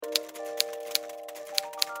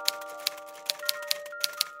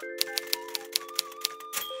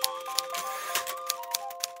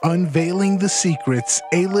unveiling the secrets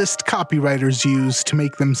A-list copywriters use to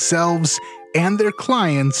make themselves and their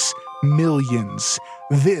clients millions.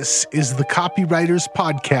 This is the Copywriters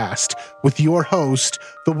Podcast with your host,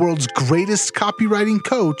 the world's greatest copywriting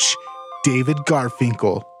coach, David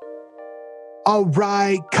Garfinkel. All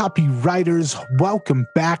right, copywriters, welcome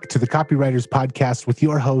back to the Copywriters Podcast with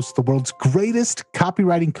your host, the world's greatest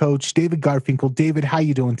copywriting coach, David Garfinkel. David, how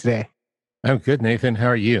you doing today? I'm good, Nathan. How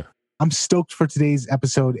are you? I'm stoked for today's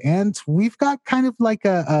episode, and we've got kind of like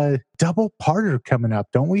a double-parter coming up,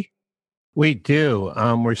 don't we? We do.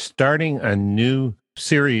 We're starting a new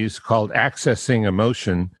series called Accessing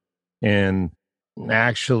Emotion, and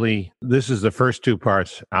actually, this is the first two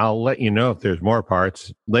parts. I'll let you know if there's more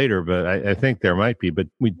parts later, but I think there might be. But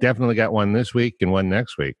we definitely got one this week and one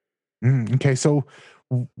next week. Okay, so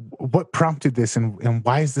what prompted this, and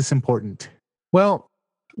why is this important? Well,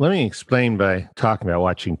 let me explain by talking about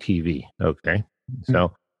watching TV, okay?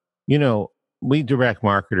 So, we direct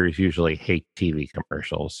marketers usually hate TV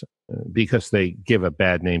commercials because they give a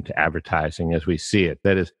bad name to advertising as we see it.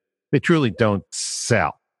 That is, they truly don't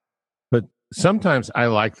sell. But sometimes I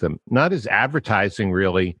like them, not as advertising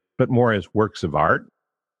really, but more as works of art.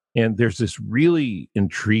 And there's this really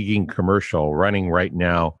intriguing commercial running right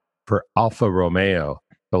now for Alfa Romeo,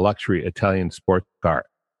 the luxury Italian sports car.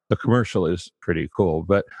 The commercial is pretty cool,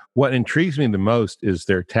 but what intrigues me the most is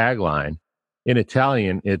their tagline. In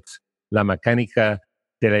Italian, it's La meccanica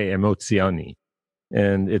delle emozioni,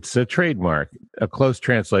 and it's a trademark. A close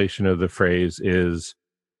translation of the phrase is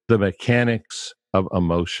the mechanics of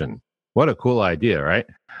emotion. What a cool idea, right?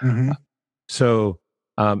 Mm-hmm. So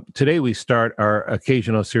today we start our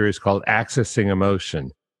occasional series called Accessing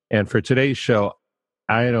Emotion. And for today's show,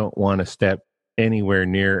 I don't want to step anywhere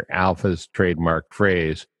near Alpha's trademark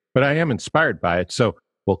phrase, but I am inspired by it. So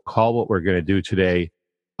we'll call what we're going to do today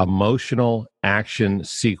Emotional Action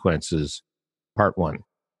Sequences, Part 1.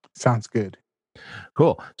 Sounds good.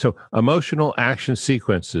 Cool. So emotional action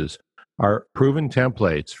sequences are proven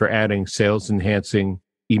templates for adding sales-enhancing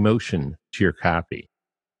emotion to your copy.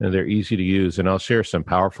 And they're easy to use, and I'll share some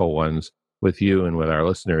powerful ones with you and with our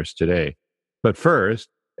listeners today. But first,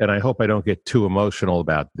 and I hope I don't get too emotional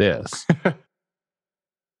about this,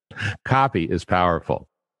 copy is powerful.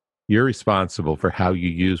 You're responsible for how you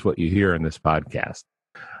use what you hear in this podcast.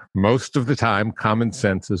 Most of the time, common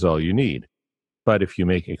sense is all you need. But if you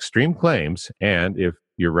make extreme claims, and if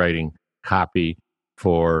you're writing copy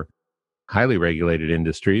for highly regulated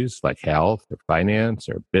industries like health or finance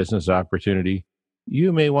or business opportunity,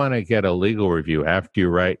 you may want to get a legal review after you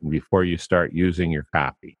write and before you start using your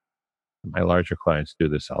copy. My larger clients do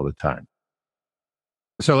this all the time.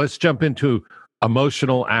 So let's jump into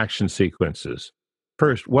emotional action sequences.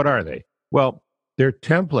 First, what are they? Well, they're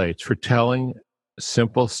templates for telling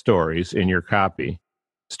simple stories in your copy,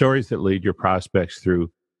 stories that lead your prospects through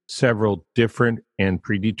several different and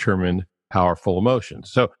predetermined powerful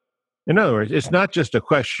emotions. So, in other words, it's not just a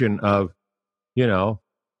question of,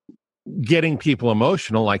 getting people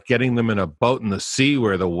emotional, like getting them in a boat in the sea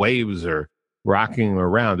where the waves are rocking them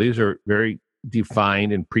around. These are very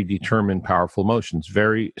defined and predetermined powerful emotions,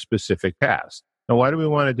 very specific paths. Now, why do we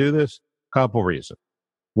want to do this? Couple reasons.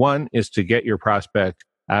 One is to get your prospect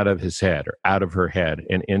out of his head or out of her head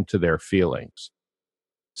and into their feelings.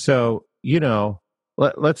 So,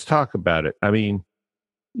 let's talk about it. I mean,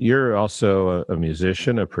 you're also a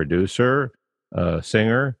musician, a producer, a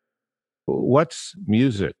singer. What's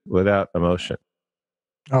music without emotion?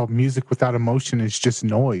 Oh, music without emotion is just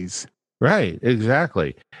noise. Right,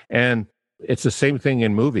 exactly. And it's the same thing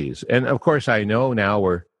in movies. And of course, I know now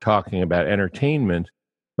we're talking about entertainment,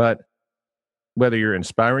 but whether you're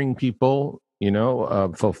inspiring people,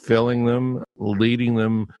 fulfilling them, leading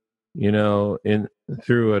them,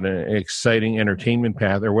 through an exciting entertainment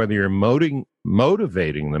path, or whether you're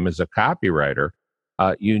motivating them as a copywriter,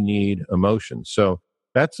 you need emotion. So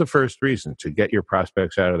that's the first reason, to get your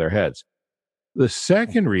prospects out of their heads. The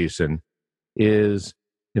second reason is,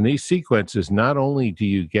 in these sequences, not only do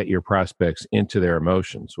you get your prospects into their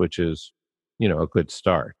emotions, which is, a good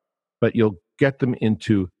start, but you'll get them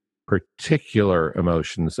into particular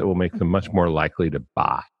emotions that will make them much more likely to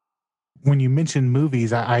buy. When you mention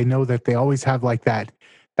movies, I know that they always have like that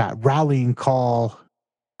rallying call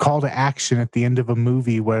to action at the end of a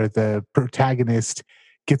movie where the protagonist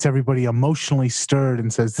gets everybody emotionally stirred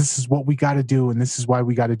and says, this is what we got to do and this is why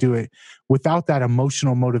we got to do it. Without that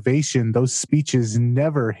emotional motivation, those speeches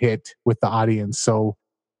never hit with the audience. So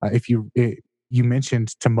if you mentioned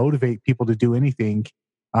to motivate people to do anything,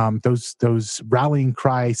 those rallying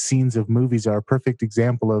cry scenes of movies are a perfect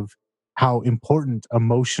example of how important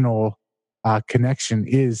emotional connection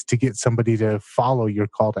is to get somebody to follow your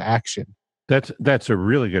call to action. That's a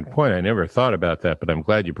really good point. I never thought about that, but I'm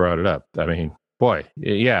glad you brought it up. I mean, boy,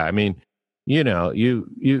 yeah. I mean,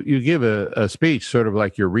 you give a speech sort of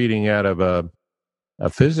like you're reading out of a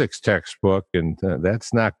physics textbook, and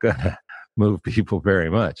that's not going to move people very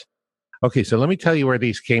much. Okay, so let me tell you where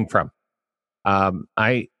these came from.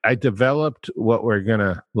 I developed what we're going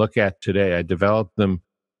to look at today. I developed them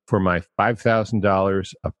for my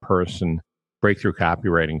 $5,000 a person breakthrough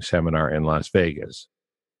copywriting seminar in Las Vegas.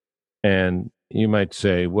 And you might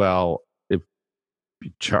say, well, if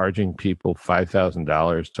you're charging people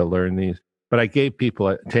 $5,000 to learn these, but I gave people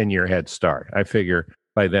a 10-year head start. I figure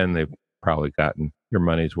by then they've probably gotten your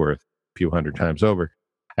money's worth a few hundred times over.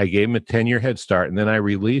 I gave them a 10-year head start, and then I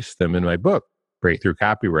released them in my book, Breakthrough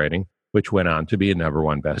Copywriting, which went on to be a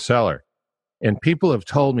 #1 bestseller. And people have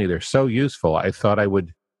told me they're so useful, I thought I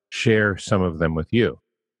would share some of them with you.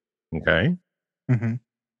 Okay? Mm-hmm.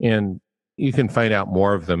 And you can find out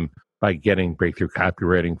more of them by getting Breakthrough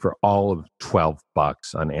Copywriting for all of $12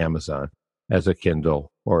 on Amazon as a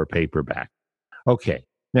Kindle or a paperback. Okay,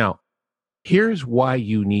 now here's why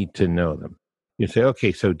you need to know them. You say,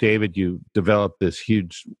 okay, so David, you developed this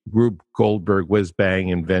huge Rube Goldberg whiz-bang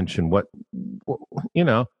invention. What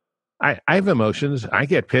I have emotions. I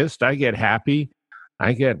get pissed. I get happy.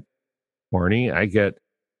 I get horny. I get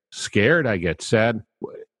scared. I get sad.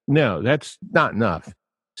 No, that's not enough.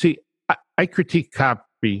 See, I critique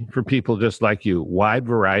copy for people just like you, wide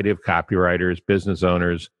variety of copywriters, business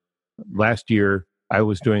owners. Last year, I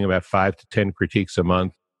was doing about 5 to 10 critiques a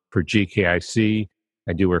month for GKIC.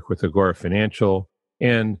 I do work with Agora Financial.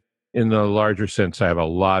 And in the larger sense, I have a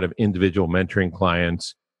lot of individual mentoring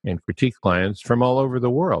clients and critique clients from all over the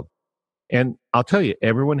world. And I'll tell you,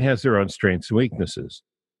 everyone has their own strengths and weaknesses.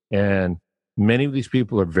 And many of these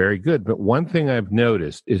people are very good. But one thing I've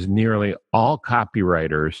noticed is nearly all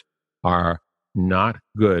copywriters are not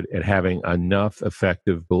good at having enough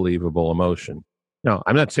effective, believable emotion. Now,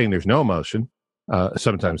 I'm not saying there's no emotion.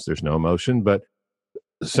 Sometimes there's no emotion, but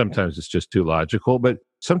sometimes it's just too logical. But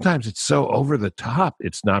sometimes it's so over the top,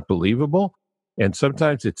 it's not believable. And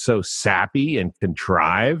sometimes it's so sappy and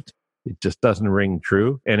contrived, it just doesn't ring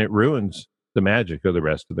true, and it ruins the magic of the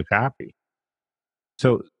rest of the copy.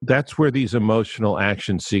 So that's where these emotional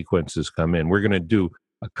action sequences come in. We're going to do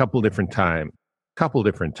a couple different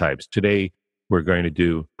types. Today, we're going to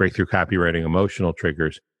do breakthrough copywriting emotional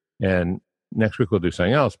triggers, and next week we'll do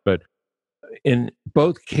something else. But in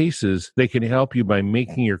both cases, they can help you by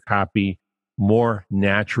making your copy more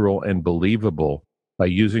natural and believable by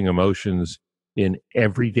using emotions in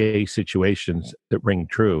everyday situations that ring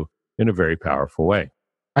true in a very powerful way.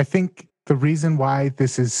 I think the reason why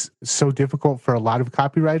this is so difficult for a lot of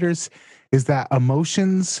copywriters is that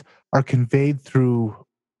emotions are conveyed through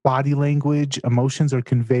body language, emotions are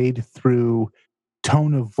conveyed through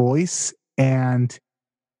tone of voice, and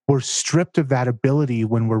we're stripped of that ability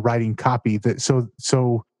when we're writing copy. So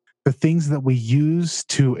the things that we use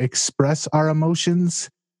to express our emotions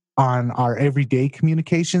on our everyday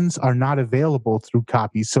communications are not available through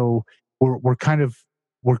copy. So we're kind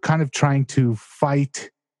of trying to fight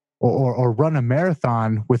or run a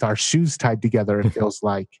marathon with our shoes tied together, it feels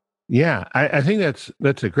like. Yeah, I think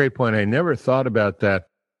that's a great point. I never thought about that.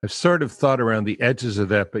 I've sort of thought around the edges of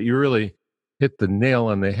that, but you really hit the nail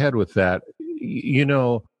on the head with that. You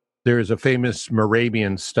know, there's a famous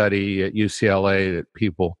Morabian study at UCLA that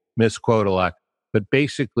people misquote a lot, but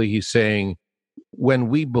basically he's saying when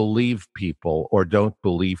we believe people or don't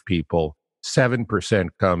believe people, 7%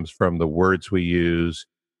 comes from the words we use,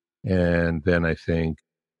 and then I think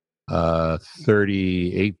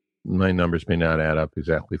 38, my numbers may not add up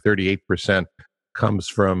exactly, 38% comes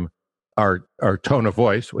from our tone of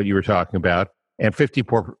voice, what you were talking about, and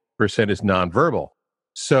 54% is nonverbal.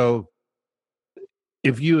 So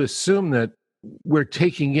if you assume that we're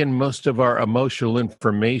taking in most of our emotional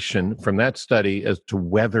information from that study as to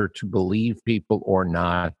whether to believe people or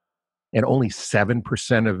not, and only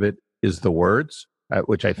 7% of it is the words,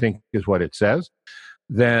 which I think is what it says,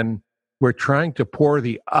 then we're trying to pour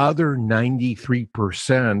the other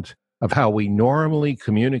 93% of how we normally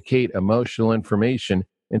communicate emotional information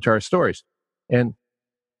into our stories. And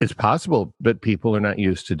it's possible, but people are not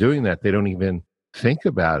used to doing that. They don't even think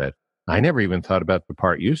about it. I never even thought about the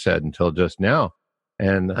part you said until just now.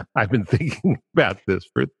 And I've been thinking about this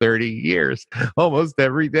for 30 years, almost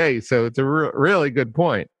every day. So it's a really good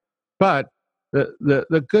point. But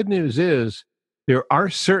the good news is there are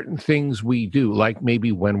certain things we do, like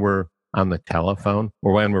maybe when we're on the telephone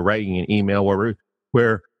or when we're writing an email where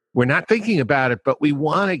we're not thinking about it, but we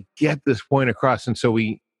want to get this point across. And so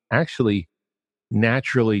we actually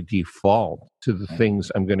naturally default to the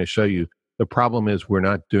things I'm going to show you. The problem is we're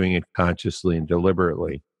not doing it consciously and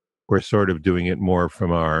deliberately. We're sort of doing it more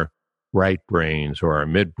from our right brains or our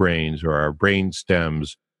midbrains or our brain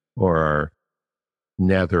stems or our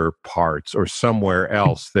nether parts or somewhere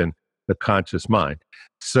else than the conscious mind.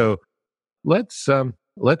 So let's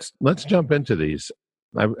jump into these.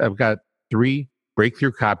 I've got 3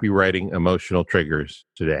 breakthrough copywriting emotional triggers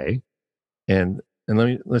today, and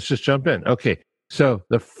let's just jump in. Okay, so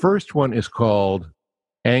the first one is called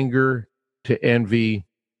anger to envy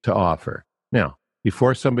to offer. Now,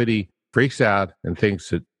 before somebody freaks out and thinks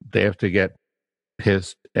that they have to get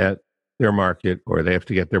pissed at their market or they have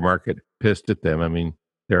to get their market pissed at them. I mean,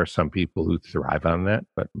 there are some people who thrive on that,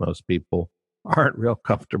 but most people aren't real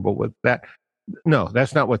comfortable with that. No,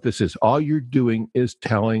 that's not what this is. All you're doing is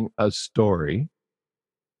telling a story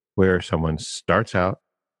where someone starts out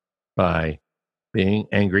by being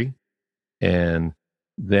angry, and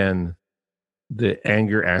then the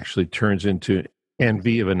anger actually turns into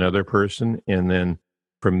envy of another person. And then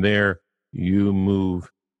from there, you move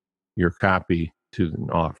your copy to an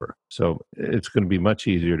offer. So it's going to be much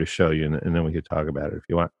easier to show you, and then we could talk about it if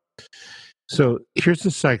you want. So here's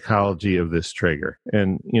the psychology of this trigger.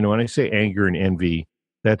 And, when I say anger and envy,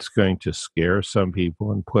 that's going to scare some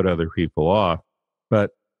people and put other people off.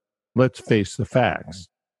 But let's face the facts.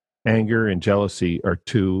 Anger and jealousy are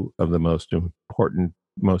 2 of the most important,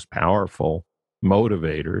 most powerful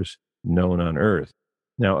motivators known on earth.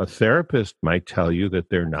 Now, a therapist might tell you that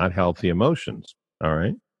they're not healthy emotions. All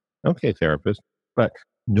right. Okay, therapist. But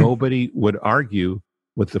nobody would argue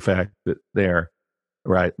with the fact that they're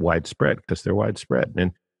widespread, because they're widespread.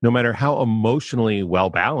 And no matter how emotionally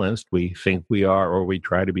well-balanced we think we are or we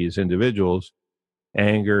try to be as individuals,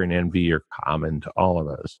 anger and envy are common to all of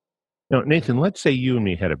us. Now, Nathan, let's say you and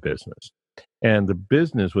me had a business, and the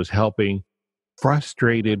business was helping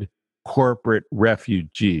frustrated corporate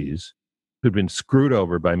refugees who'd been screwed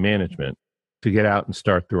over by management to get out and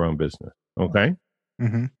start their own business. Okay?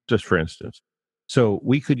 Mm-hmm. Just for instance. So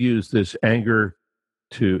we could use this anger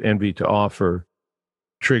to envy to offer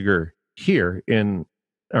trigger here in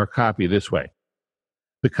our copy this way.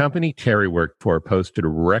 The company Terry worked for posted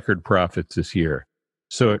record profits this year,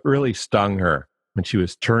 so it really stung her when she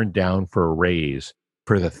was turned down for a raise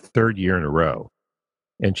for the 3rd year in a row.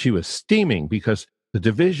 And she was steaming because the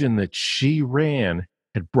division that she ran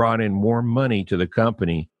had brought in more money to the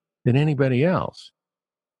company than anybody else.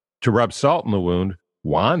 To rub salt in the wound,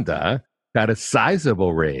 Wanda got a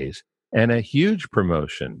sizable raise and a huge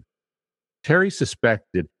promotion. Terry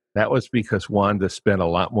suspected that was because Wanda spent a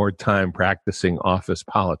lot more time practicing office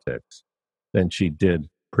politics than she did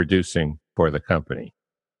producing for the company.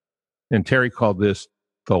 And Terry called this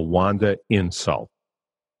the Wanda insult.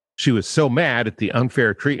 She was so mad at the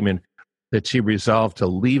unfair treatment that she resolved to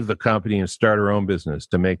leave the company and start her own business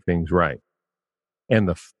to make things right. And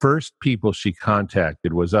the first people she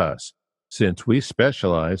contacted was us, since we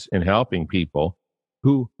specialize in helping people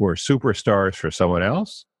who were superstars for someone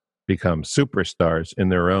else become superstars in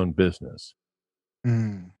their own business.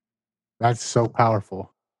 That's so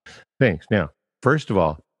powerful. Thanks. Now, first of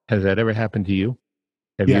all, has that ever happened to you?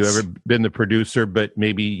 Have Yes. you ever been the producer, but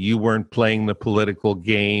maybe you weren't playing the political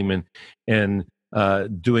game and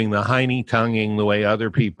doing the hiney-tonguing the way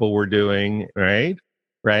other people were doing, right?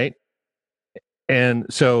 Right? And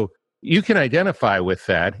so you can identify with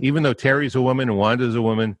that, even though Terry's a woman and Wanda's a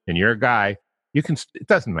woman and you're a guy. It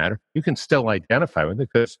doesn't matter. You can still identify with it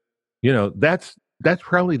because, that's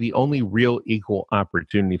probably the only real equal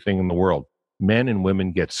opportunity thing in the world. Men and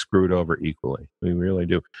women get screwed over equally. We really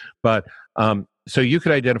do. But so you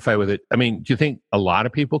could identify with it. I mean, do you think a lot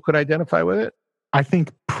of people could identify with it? I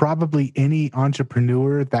think probably any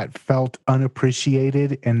entrepreneur that felt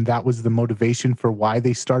unappreciated and that was the motivation for why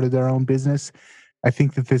they started their own business. I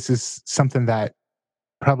think that this is something that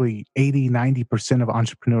probably 80-90% of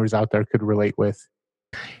entrepreneurs out there could relate with.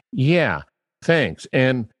 Yeah, thanks.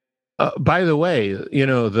 And by the way,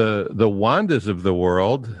 the Wandas of the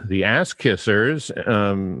world, the ass kissers,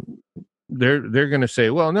 they're going to say,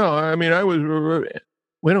 well, no, I mean,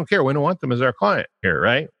 we don't care. We don't want them as our client here,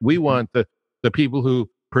 right? We want the people who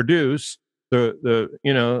produce, the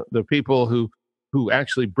people who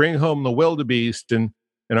actually bring home the wildebeest and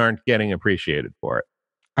aren't getting appreciated for it.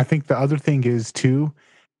 I think the other thing is too,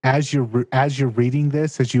 as you're reading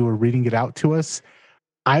this, as you were reading it out to us,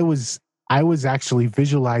 I was actually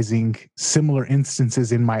visualizing similar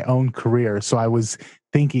instances in my own career. So I was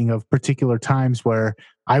thinking of particular times where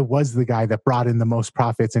I was the guy that brought in the most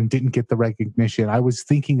profits and didn't get the recognition. I was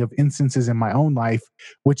thinking of instances in my own life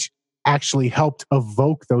which actually helped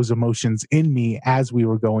evoke those emotions in me as we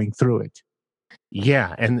were going through it.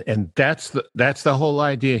 Yeah, and that's the whole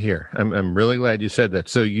idea here. I'm really glad you said that.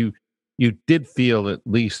 So you did feel at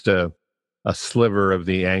least a sliver of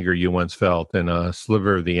the anger you once felt, and a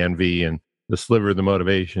sliver of the envy, and the sliver of the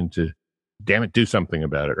motivation to, damn it, do something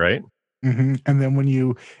about it, right? And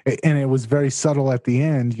then and it was very subtle at the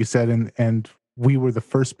end, you said, and we were the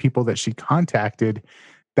first people that she contacted.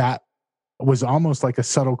 That was almost like a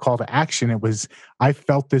subtle call to action. It was, I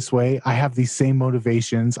felt this way. I have these same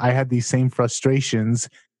motivations. I had these same frustrations.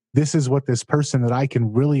 This is what this person that I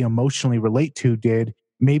can really emotionally relate to did.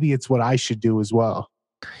 Maybe it's what I should do as well.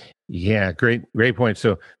 Yeah, great point.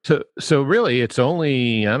 So really, it's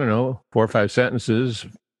only, I don't know, 4 or 5 sentences,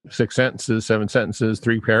 6 sentences, 7 sentences,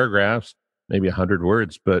 3 paragraphs, maybe 100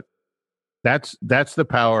 words, but that's the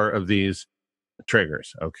power of these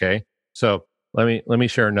triggers. Okay, so let me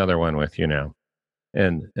share another one with you now,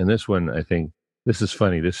 and this one, I think this is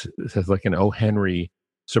funny. This has like an O. Henry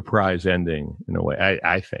surprise ending in a way.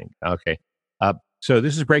 I think. Okay, so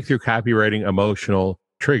this is Breakthrough Copywriting Emotional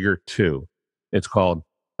Trigger 2. It's called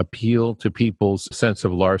Appeal to People's Sense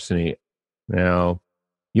of Larceny. Now,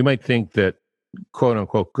 you might think that quote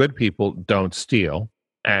unquote good people don't steal,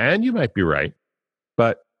 and you might be right.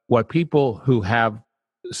 But what people who have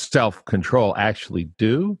self control actually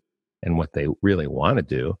do, and what they really want to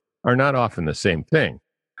do, are not often the same thing.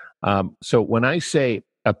 So when I say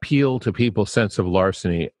appeal to people's sense of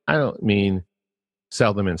larceny, I don't mean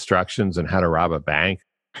sell them instructions on how to rob a bank.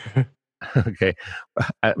 Okay.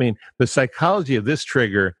 I mean, the psychology of this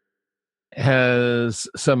trigger has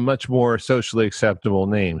some much more socially acceptable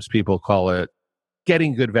names. People call it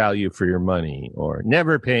getting good value for your money, or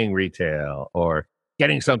never paying retail, or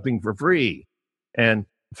getting something for free. And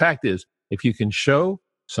the fact is, if you can show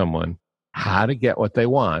someone how to get what they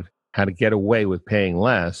want, how to get away with paying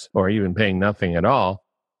less or even paying nothing at all,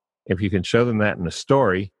 if you can show them that in a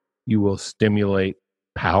story, you will stimulate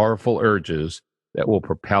powerful urges that will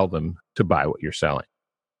propel them to buy what you're selling.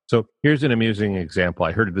 So here's an amusing example.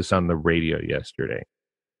 I heard this on the radio yesterday.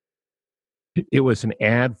 It was an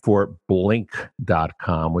ad for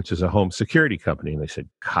Blink.com, which is a home security company. And they said,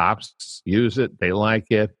 cops use it. They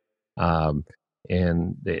like it. And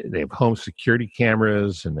they have home security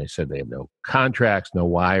cameras. And they said they have no contracts, no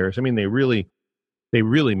wires. I mean, they really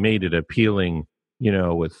made it appealing,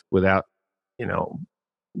 without,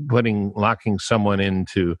 locking someone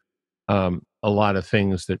into a lot of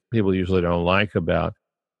things that people usually don't like about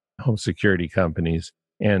home security companies,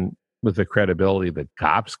 and with the credibility that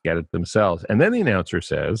cops get it themselves. And then the announcer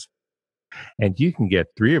says, and you can get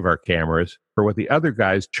 3 of our cameras for what the other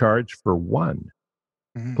guys charge for 1.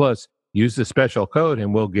 Mm-hmm. Plus, use the special code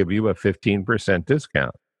and we'll give you a 15%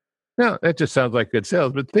 discount. Now, that just sounds like good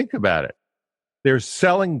sales, but think about it. They're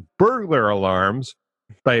selling burglar alarms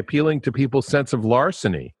by appealing to people's sense of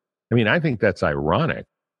larceny. I mean, I think that's ironic,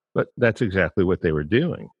 but that's exactly what they were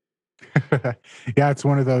doing. Yeah, it's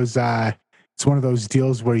one of those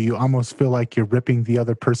deals where you almost feel like you're ripping the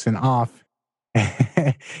other person off.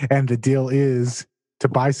 And the deal is to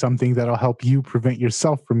buy something that'll help you prevent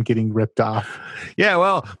yourself from getting ripped off. Yeah,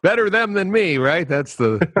 well, better them than me, right? That's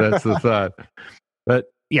the thought. But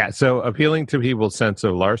yeah, so appealing to people's sense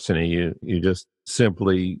of larceny, you just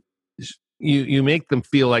simply you make them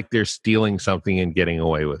feel like they're stealing something and getting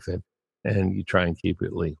away with it, and you try and keep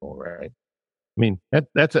it legal, right? I mean,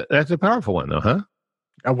 that's a powerful one, though, huh?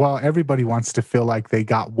 Well, everybody wants to feel like they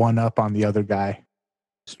got one up on the other guy.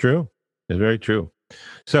 It's true. It's very true.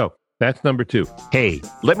 So that's number 2. Hey,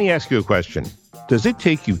 let me ask you a question. Does it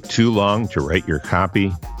take you too long to write your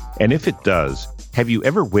copy? And if it does, have you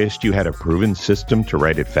ever wished you had a proven system to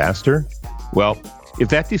write it faster? Well, if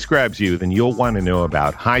that describes you, then you'll want to know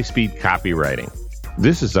about high-speed copywriting.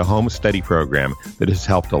 This is a home study program that has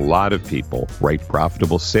helped a lot of people write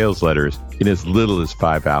profitable sales letters in as little as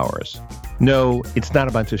 5 hours. No, it's not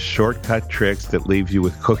a bunch of shortcut tricks that leave you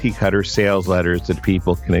with cookie-cutter sales letters that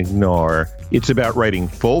people can ignore. It's about writing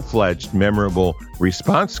full-fledged, memorable,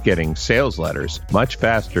 response-getting sales letters much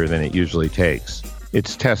faster than it usually takes.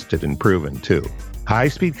 It's tested and proven, too.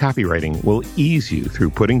 High-speed copywriting will ease you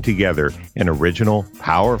through putting together an original,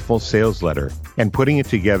 powerful sales letter and putting it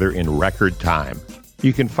together in record time.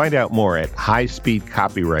 You can find out more at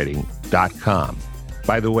highspeedcopywriting.com.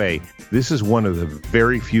 By the way, this is one of the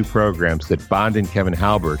very few programs that Bond and Kevin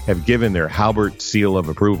Halbert have given their Halbert seal of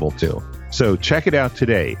approval to. So check it out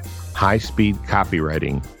today,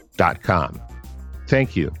 highspeedcopywriting.com.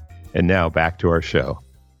 Thank you. And now back to our show.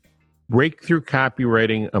 Breakthrough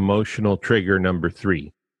Copywriting Emotional Trigger number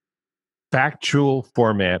 3. Factual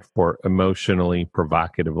format for emotionally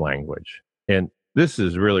provocative language. And this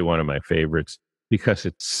is really one of my favorites because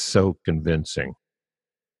it's so convincing.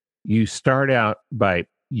 you start out by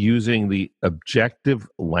using the objective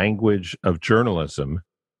language of journalism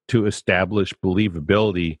to establish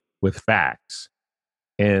believability with facts.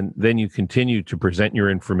 And then you continue to present your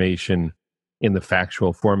information in the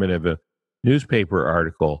factual format of a newspaper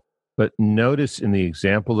article. But notice in the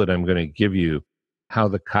example that I'm going to give you how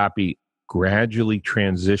the copy gradually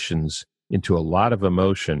transitions into a lot of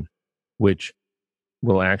emotion, which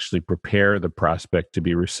will actually prepare the prospect to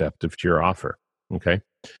be receptive to your offer. Okay.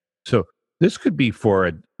 So this could be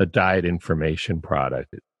for a diet information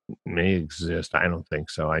product. It may exist. I don't think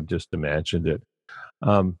so. I just imagined it.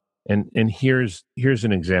 And here's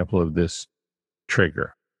an example of this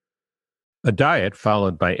trigger. A diet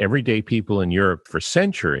followed by everyday people in Europe for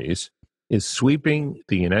centuries is sweeping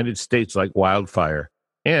the United States like wildfire,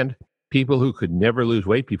 and people who could never lose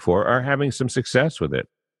weight before are having some success with it.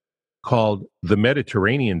 Called the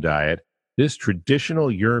Mediterranean diet, this traditional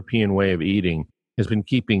European way of eating has been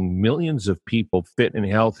keeping millions of people fit and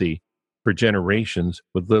healthy for generations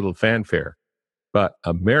with little fanfare. But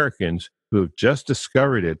Americans who have just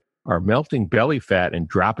discovered it are melting belly fat and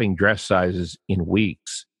dropping dress sizes in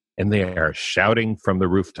weeks, and they are shouting from the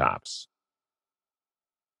rooftops.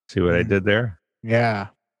 See what I did there? Yeah.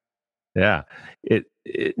 Yeah.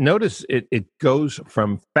 Notice it goes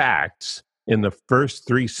from facts in the first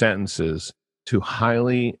three sentences to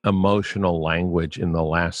highly emotional language in the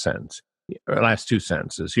last two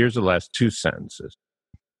sentences. Here's the last two sentences.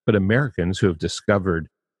 But Americans who have discovered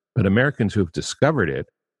it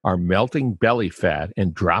are melting belly fat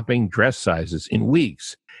and dropping dress sizes in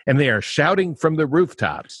weeks, and they are shouting from the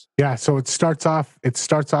rooftops. Yeah. So it starts off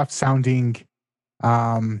sounding,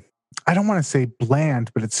 I don't want to say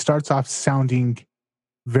bland, but it starts off sounding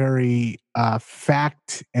very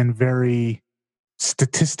fact and very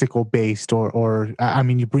statistical based, or I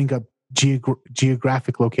mean, you bring up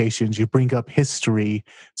geographic locations, you bring up history.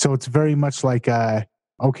 So it's very much like,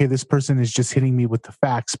 okay, this person is just hitting me with the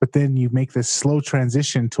facts, but then you make this slow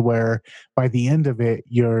transition to where by the end of it,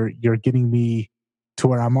 you're getting me to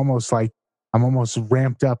where I'm almost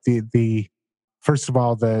ramped up. The first of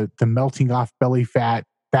all, the melting off belly fat,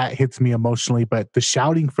 that hits me emotionally, but the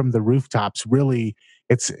shouting from the rooftops, really,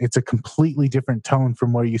 it's a completely different tone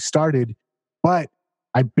from where you started, but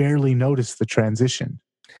I barely noticed the transition.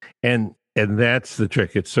 And that's the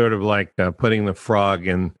trick. It's sort of like putting the frog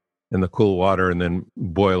in the cool water and then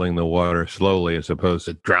boiling the water slowly, as opposed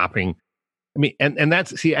to dropping. I mean, and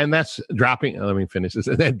that's dropping. Let me finish this.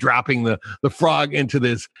 And then dropping the frog into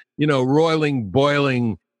this, roiling,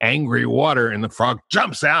 boiling, angry water, and the frog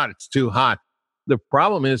jumps out. It's too hot. The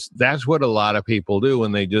problem is that's what a lot of people do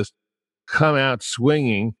when they just come out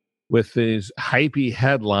swinging with these hypey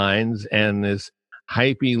headlines and this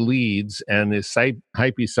hypey leads and this hypey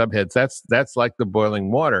subheads. That's like the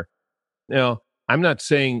boiling water. I'm not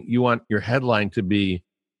saying you want your headline to be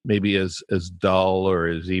maybe as dull or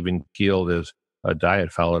as even keeled as a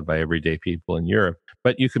diet followed by everyday people in Europe,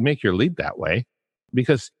 but you could make your lead that way,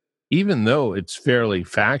 because even though it's fairly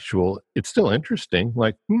factual, it's still interesting.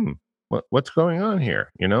 Like, what's going on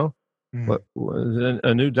here? What was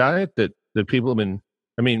a new diet that people have been?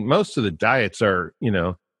 I mean, most of the diets are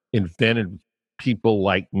invented people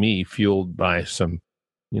like me, fueled by some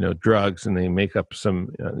drugs, and they make up some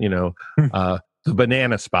the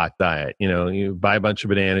banana spot diet. You buy a bunch of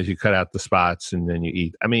bananas, you cut out the spots, and then you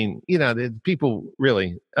eat. I mean, people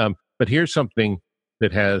really. But here's something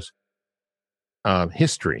that has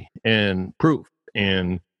history and proof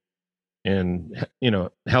and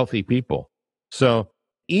healthy people. So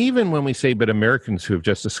even when we say, but Americans who have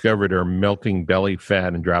just discovered are melting belly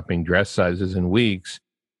fat and dropping dress sizes in weeks,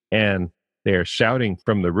 and they are shouting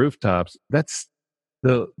from the rooftops, that's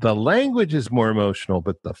the language is more emotional,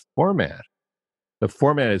 but the format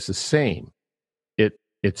is the same.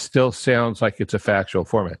 It still sounds like it's a factual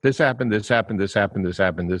format. This happened, this happened, this happened, this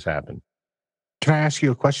happened, this happened. Can I ask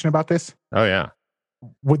you a question about this? Oh, yeah.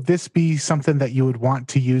 Would this be something that you would want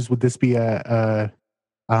to use? Would this be a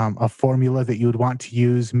formula that you would want to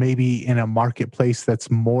use maybe in a marketplace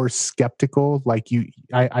that's more skeptical? Like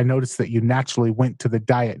I noticed that you naturally went to the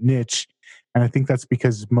diet niche, and I think that's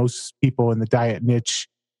because most people in the diet niche,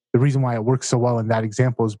 the reason why it works so well in that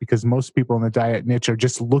example is because most people in the diet niche are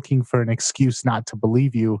just looking for an excuse not to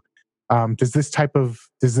believe you. Does this type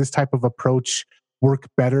of approach work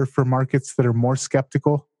better for markets that are more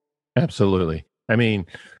skeptical? Absolutely. I mean,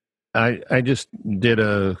 I just did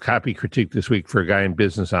a copy critique this week for a guy in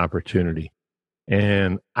Business Opportunity,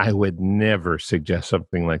 and I would never suggest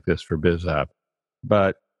something like this for BizOp.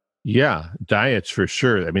 But yeah, diets for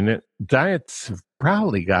sure. I mean, diets have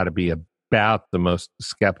probably got to be about the most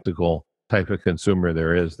skeptical type of consumer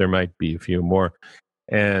there is. There might be a few more.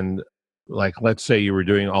 And like, let's say you were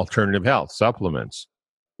doing alternative health supplements.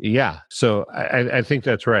 Yeah. So I think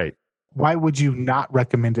that's right. Why would you not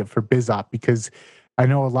recommend it for BizOp? Because I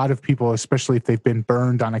know a lot of people, especially if they've been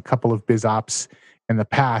burned on a couple of BizOps in the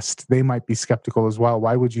past, they might be skeptical as well.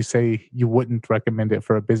 Why would you say you wouldn't recommend it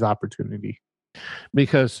for a biz opportunity?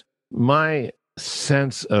 Because my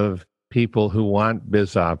sense of people who want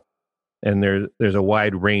BizOp, and there's a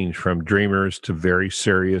wide range from dreamers to very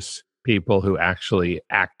serious people who actually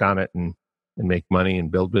act on it and make money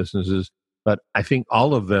and build businesses. But I think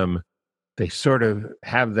all of them, they sort of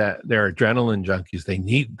have that, they're adrenaline junkies. They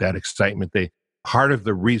need that excitement. Part of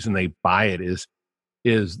the reason they buy it is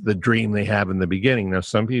the dream they have in the beginning. Now,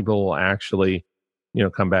 some people will actually,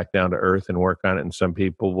 come back down to earth and work on it. And some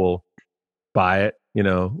people will buy it,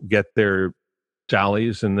 get their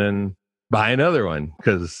jollies and then buy another one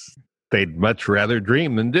because they'd much rather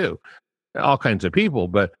dream than do. All kinds of people.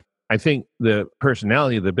 But I think the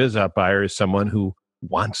personality of the BizOp buyer is someone who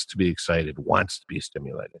wants to be excited, wants to be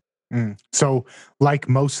stimulated. So like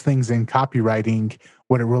most things in copywriting,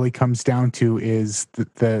 what it really comes down to is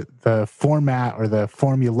the format or the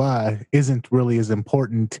formula isn't really as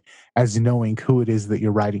important as knowing who it is that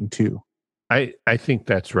you're writing to. I think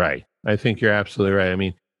that's right. I think you're absolutely right. I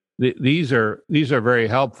mean, these are very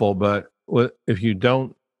helpful, but if you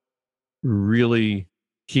don't really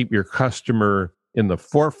keep your customer in the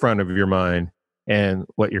forefront of your mind and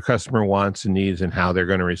what your customer wants and needs and how they're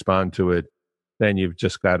going to respond to it, then you've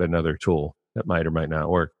just got another tool that might or might not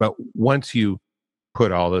work. But once you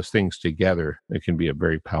put all those things together, it can be a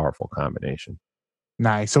very powerful combination.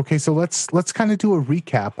 Nice. Okay, so let's kind of do a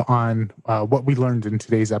recap on what we learned in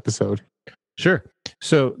today's episode. Sure.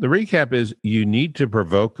 So the recap is you need to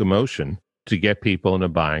provoke emotion to get people in a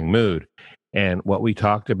buying mood. And what we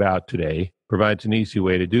talked about today provides an easy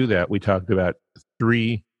way to do that. We talked about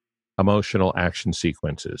 3 emotional action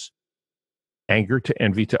sequences: anger to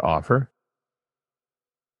envy to offer,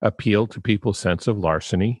 appeal to people's sense of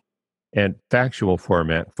larceny, and factual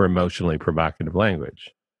format for emotionally provocative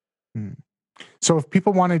language. So if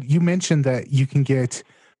people wanted, you mentioned that you can get,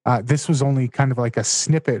 this was only kind of like a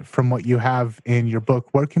snippet from what you have in your book.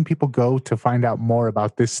 Where can people go to find out more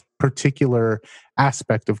about this particular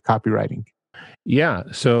aspect of copywriting? Yeah.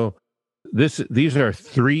 So these are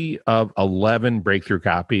 3 of 11 breakthrough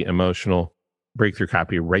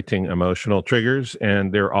copywriting emotional triggers,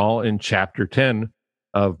 and they're all in chapter 10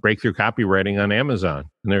 of Breakthrough Copywriting on Amazon.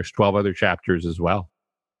 And there's 12 other chapters as well.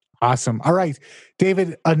 Awesome. All right,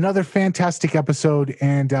 David, another fantastic episode.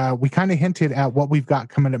 And we kind of hinted at what we've got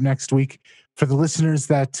coming up next week. For the listeners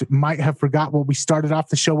that might have forgot what we started off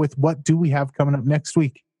the show with, what do we have coming up next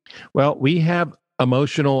week? Well, we have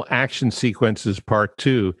Emotional Action Sequences Part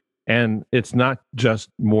 2. And it's not just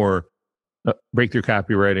more breakthrough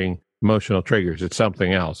copywriting emotional triggers. It's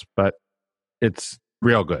something else, but it's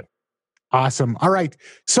real good. Awesome. All right.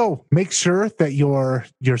 So make sure that you're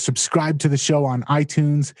subscribed to the show on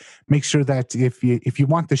iTunes. Make sure that if you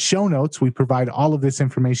want the show notes, we provide all of this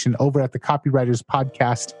information over at the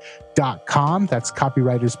copywriterspodcast.com. That's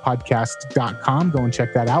copywriterspodcast.com. Go and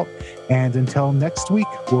check that out. And until next week,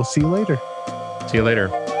 we'll see you later. See you later.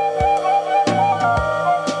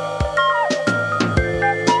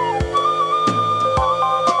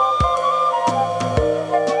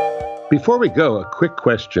 Before we go, a quick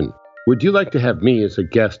question. Would you like to have me as a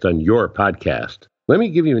guest on your podcast? Let me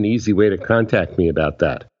give you an easy way to contact me about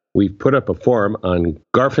that. We've put up a form on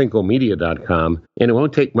garfinkelmedia.com, and it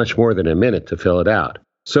won't take much more than a minute to fill it out.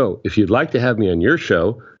 So if you'd like to have me on your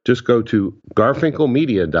show, just go to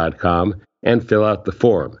garfinkelmedia.com and fill out the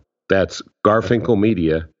form. That's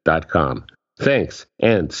garfinkelmedia.com. Thanks,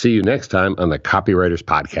 and see you next time on the Copywriters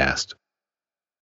Podcast.